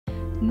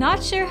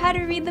Not sure how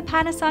to read the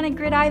Panasonic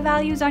GridEye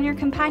values on your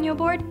Compagno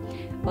board?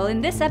 Well,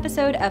 in this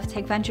episode of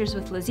TechVentures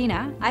with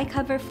Lazina, I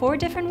cover 4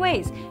 different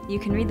ways you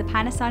can read the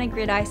Panasonic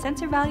GridEye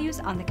sensor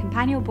values on the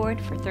Compagno board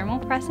for thermal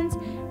presence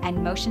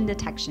and motion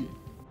detection.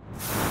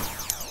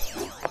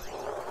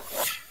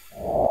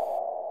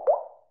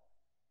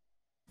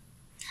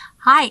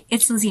 Hi,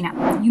 it's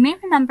Lazina. You may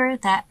remember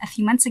that a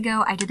few months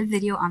ago I did a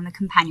video on the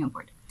Compagno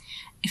board.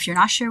 If you're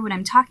not sure what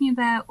I'm talking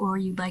about or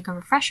you'd like a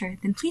refresher,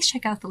 then please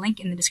check out the link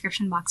in the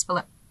description box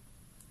below.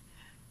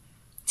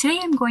 Today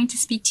I'm going to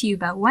speak to you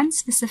about one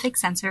specific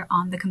sensor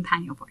on the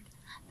Compagno board,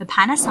 the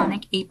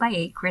Panasonic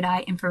 8x8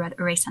 GridEye infrared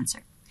array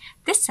sensor.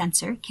 This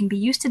sensor can be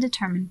used to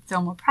determine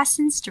thermal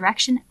presence,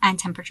 direction, and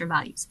temperature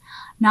values.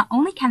 Not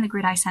only can the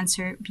GridEye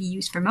sensor be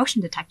used for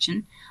motion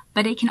detection,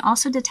 but it can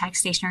also detect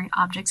stationary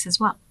objects as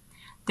well.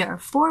 There are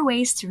 4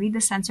 ways to read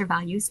the sensor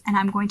values, and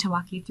I'm going to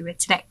walk you through it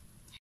today.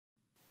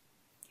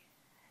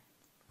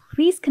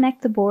 Please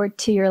connect the board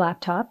to your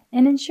laptop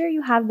and ensure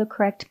you have the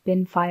correct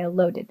bin file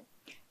loaded.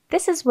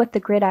 This is what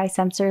the GridEye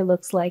sensor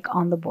looks like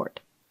on the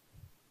board.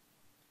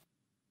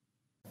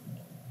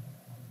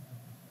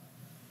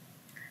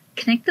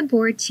 Connect the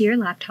board to your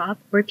laptop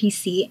or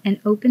PC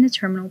and open a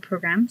terminal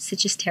program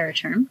such as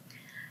TerraTerm.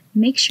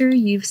 Make sure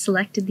you've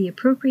selected the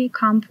appropriate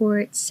COM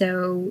port,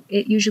 so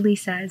it usually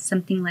says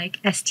something like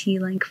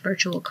ST-Link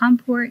Virtual COM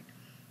port.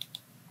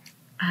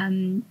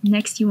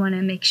 Next, you want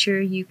to make sure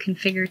you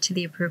configure to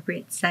the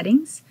appropriate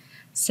settings.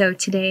 So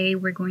today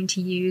we're going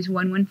to use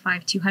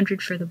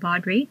 115200 for the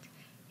baud rate,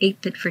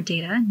 8-bit for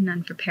data,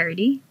 none for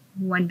parity,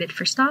 1-bit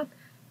for stop,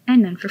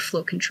 and none for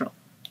flow control.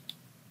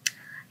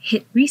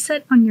 Hit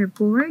reset on your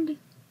board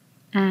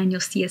and you'll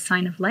see a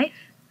sign of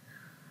life.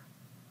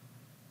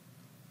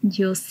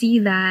 You'll see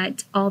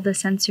that all the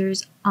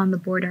sensors on the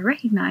board are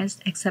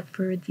recognized except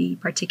for the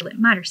particulate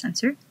matter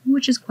sensor,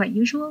 which is quite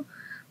usual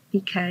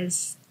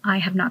because I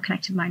have not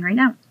connected mine right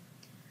now.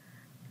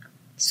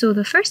 So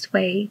the first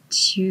way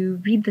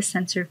to read the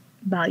sensor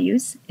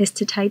values is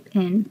to type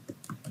in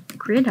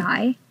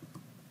GridEye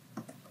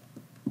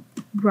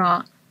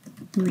raw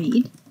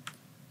read,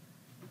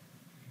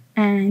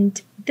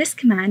 and this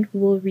command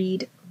will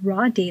read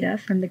raw data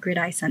from the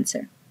GridEye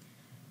sensor.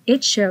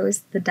 It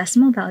shows the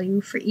decimal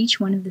value for each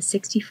one of the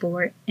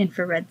 64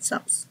 infrared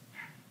cells.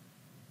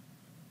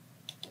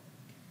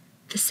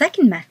 The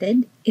second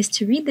method is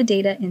to read the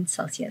data in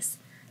Celsius.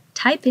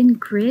 Type in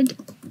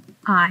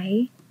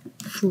GridEye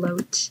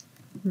float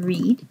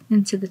read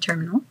into the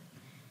terminal.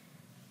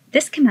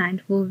 This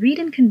command will read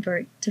and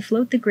convert to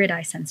float the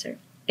GridEye sensor.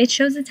 It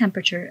shows the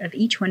temperature of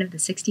each one of the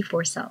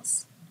 64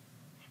 cells.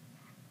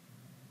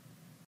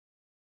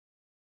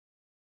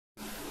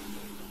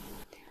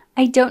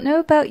 I don't know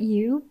about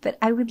you, but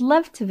I would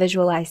love to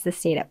visualize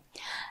this data.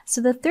 So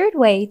the third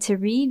way to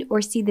read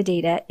or see the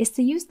data is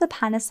to use the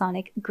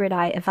Panasonic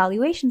GridEye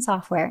evaluation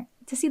software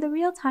to see the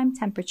real-time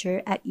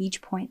temperature at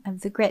each point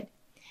of the grid.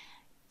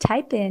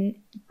 Type in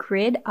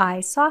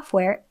GridEye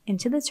software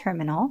into the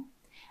terminal,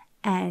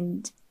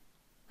 and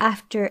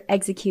after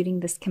executing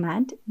this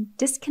command,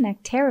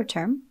 disconnect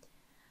TerraTerm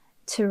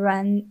to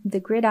run the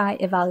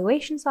GridEye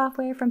evaluation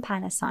software from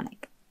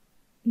Panasonic.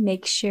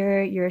 Make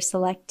sure you're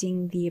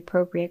selecting the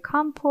appropriate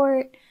COM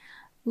port,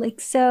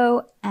 like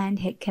so, and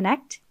hit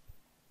connect.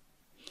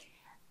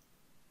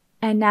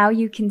 And now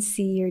you can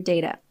see your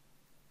data.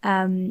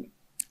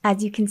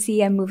 As you can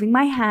see, I'm moving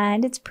my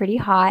hand, it's pretty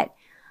hot.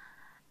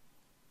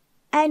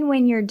 And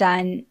when you're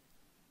done,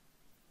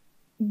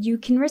 you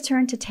can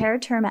return to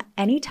TerraTerm at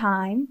any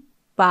time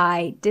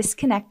by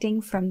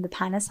disconnecting from the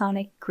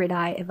Panasonic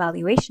GridEye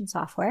evaluation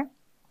software,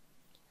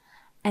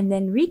 and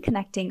then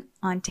reconnecting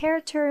on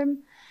TerraTerm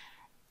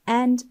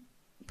and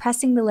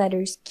pressing the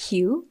letters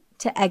Q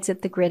to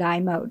exit the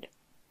GridEye mode.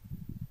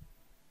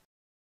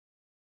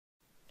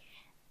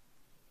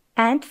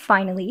 And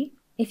finally,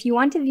 if you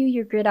want to view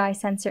your GridEye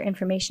sensor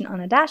information on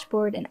a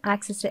dashboard and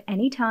access it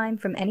anytime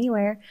from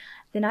anywhere,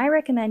 then I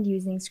recommend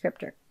using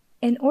Scripter.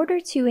 In order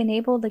to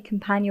enable the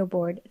Compagno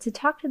board to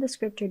talk to the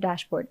Scripter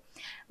dashboard,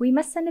 we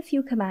must send a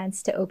few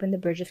commands to open the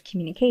bridge of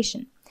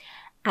communication.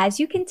 As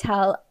you can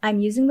tell, I'm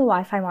using the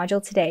Wi-Fi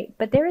module today,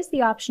 but there is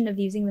the option of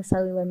using the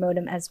cellular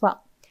modem as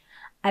well.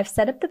 I've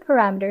set up the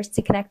parameters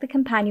to connect the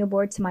Compagno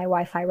board to my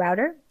Wi-Fi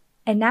router,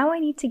 and now I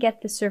need to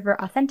get the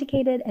server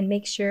authenticated and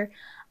make sure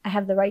I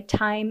have the right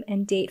time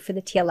and date for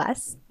the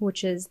TLS,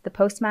 which is the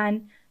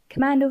postman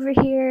command over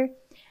here.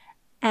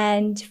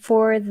 And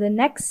for the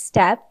next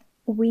step,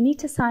 we need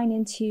to sign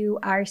into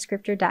our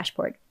Scripter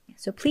dashboard.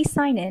 So please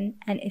sign in,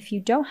 and if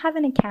you don't have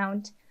an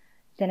account,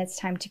 then it's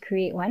time to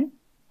create one.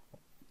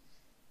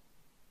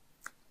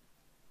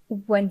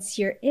 Once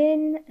you're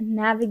in,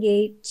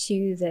 navigate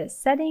to the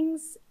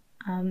settings.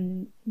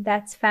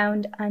 That's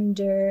found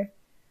under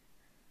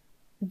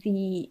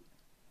the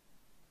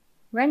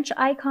wrench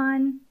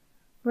icon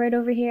right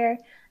over here.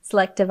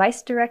 Select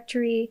device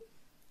directory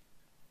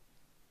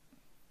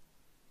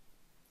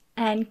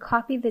and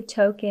copy the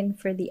token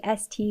for the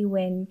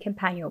STWIN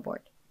Compagno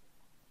board,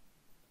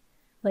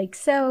 like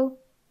so.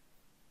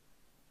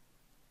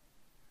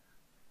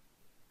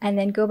 and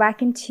then go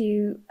back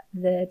into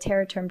the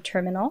TerraTerm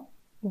terminal.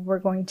 We're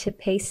going to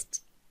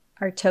paste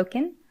our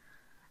token.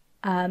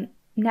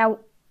 Now,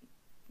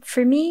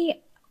 for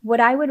me, what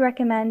I would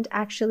recommend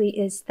actually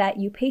is that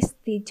you paste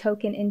the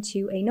token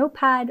into a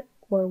notepad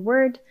or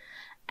Word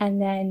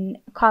and then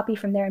copy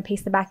from there and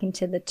paste it back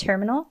into the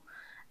terminal,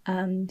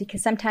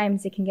 because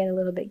sometimes it can get a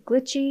little bit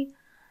glitchy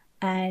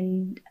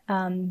and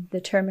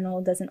the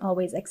terminal doesn't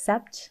always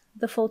accept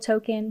the full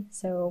token.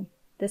 So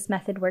this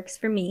method works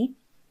for me.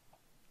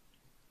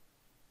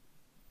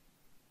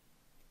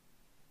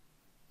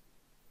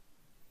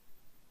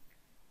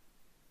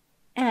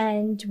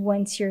 And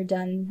once you're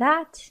done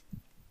that,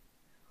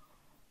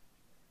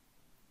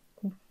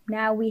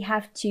 now we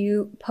have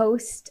to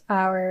post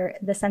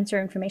the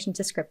sensor information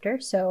to Scripter.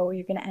 So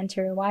you're going to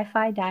enter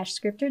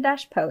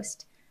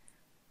Wi-Fi-Scripter-post.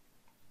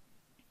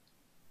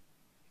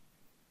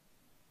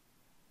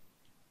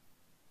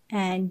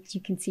 And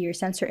you can see your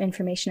sensor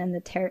information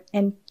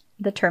in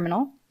the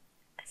terminal.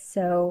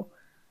 So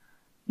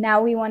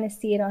now we want to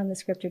see it on the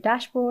Scripter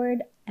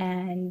dashboard,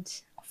 and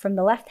from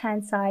the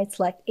left-hand side,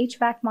 select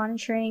HVAC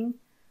monitoring,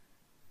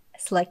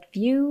 select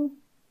view.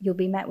 You'll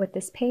be met with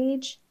this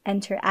page.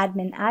 Enter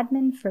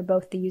admin for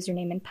both the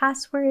username and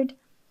password.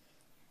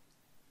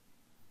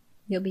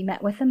 You'll be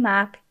met with a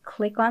map.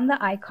 Click on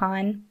the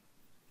icon.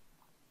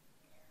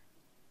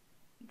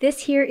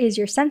 This here is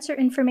your sensor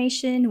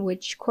information,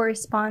 which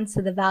corresponds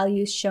to the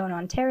values shown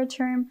on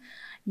TerraTerm.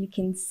 You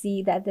can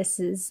see that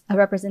this is a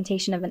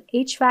representation of an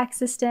HVAC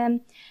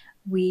system.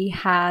 We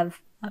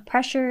have a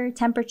pressure,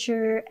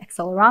 temperature,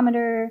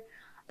 accelerometer,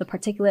 the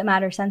particulate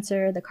matter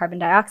sensor, the carbon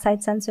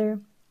dioxide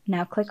sensor.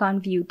 Now click on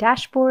View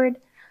Dashboard.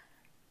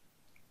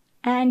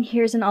 And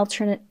here's an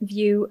alternate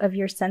view of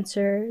your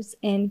sensors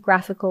in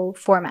graphical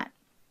format.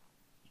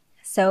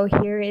 So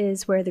here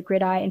is where the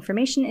GridEye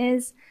information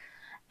is.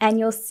 And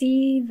you'll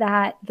see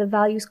that the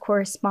values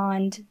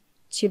correspond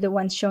to the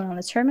ones shown on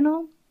the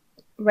terminal.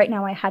 Right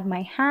now I had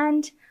my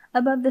hand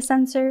above the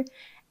sensor,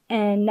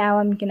 and now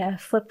I'm gonna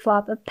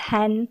flip-flop a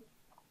pen,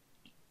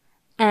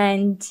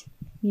 and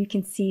you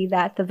can see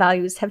that the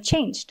values have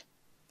changed.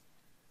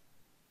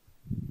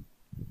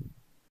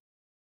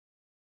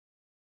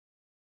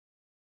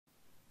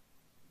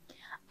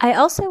 I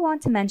also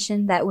want to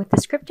mention that with the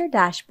Scripter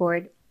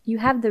dashboard, you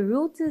have the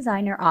Rule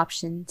Designer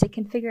option to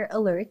configure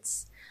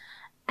alerts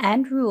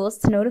and rules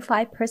to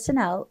notify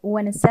personnel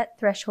when a set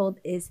threshold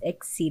is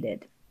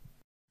exceeded.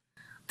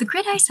 The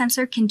GridEye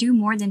sensor can do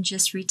more than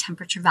just read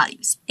temperature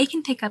values. It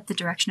can pick up the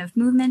direction of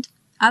movement,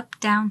 up,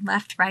 down,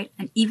 left, right,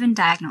 and even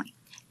diagonally.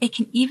 It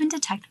can even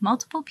detect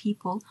multiple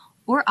people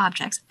or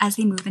objects as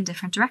they move in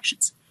different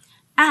directions.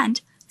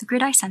 And the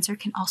GridEye sensor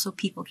can also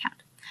people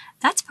count.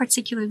 That's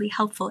particularly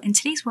helpful in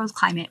today's world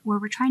climate where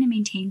we're trying to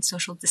maintain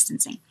social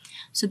distancing.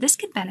 So this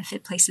could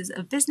benefit places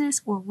of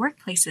business or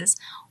workplaces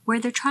where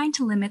they're trying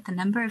to limit the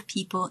number of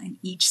people in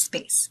each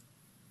space.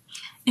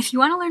 If you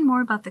want to learn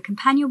more about the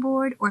Compagno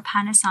Board or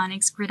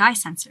Panasonic's GridEye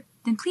sensor,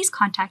 then please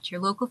contact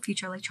your local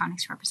Future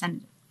Electronics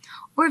representative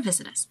or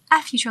visit us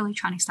at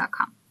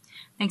futureelectronics.com.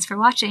 Thanks for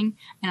watching,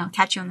 and I'll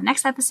catch you on the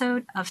next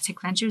episode of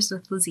TechVentures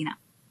with Lazina.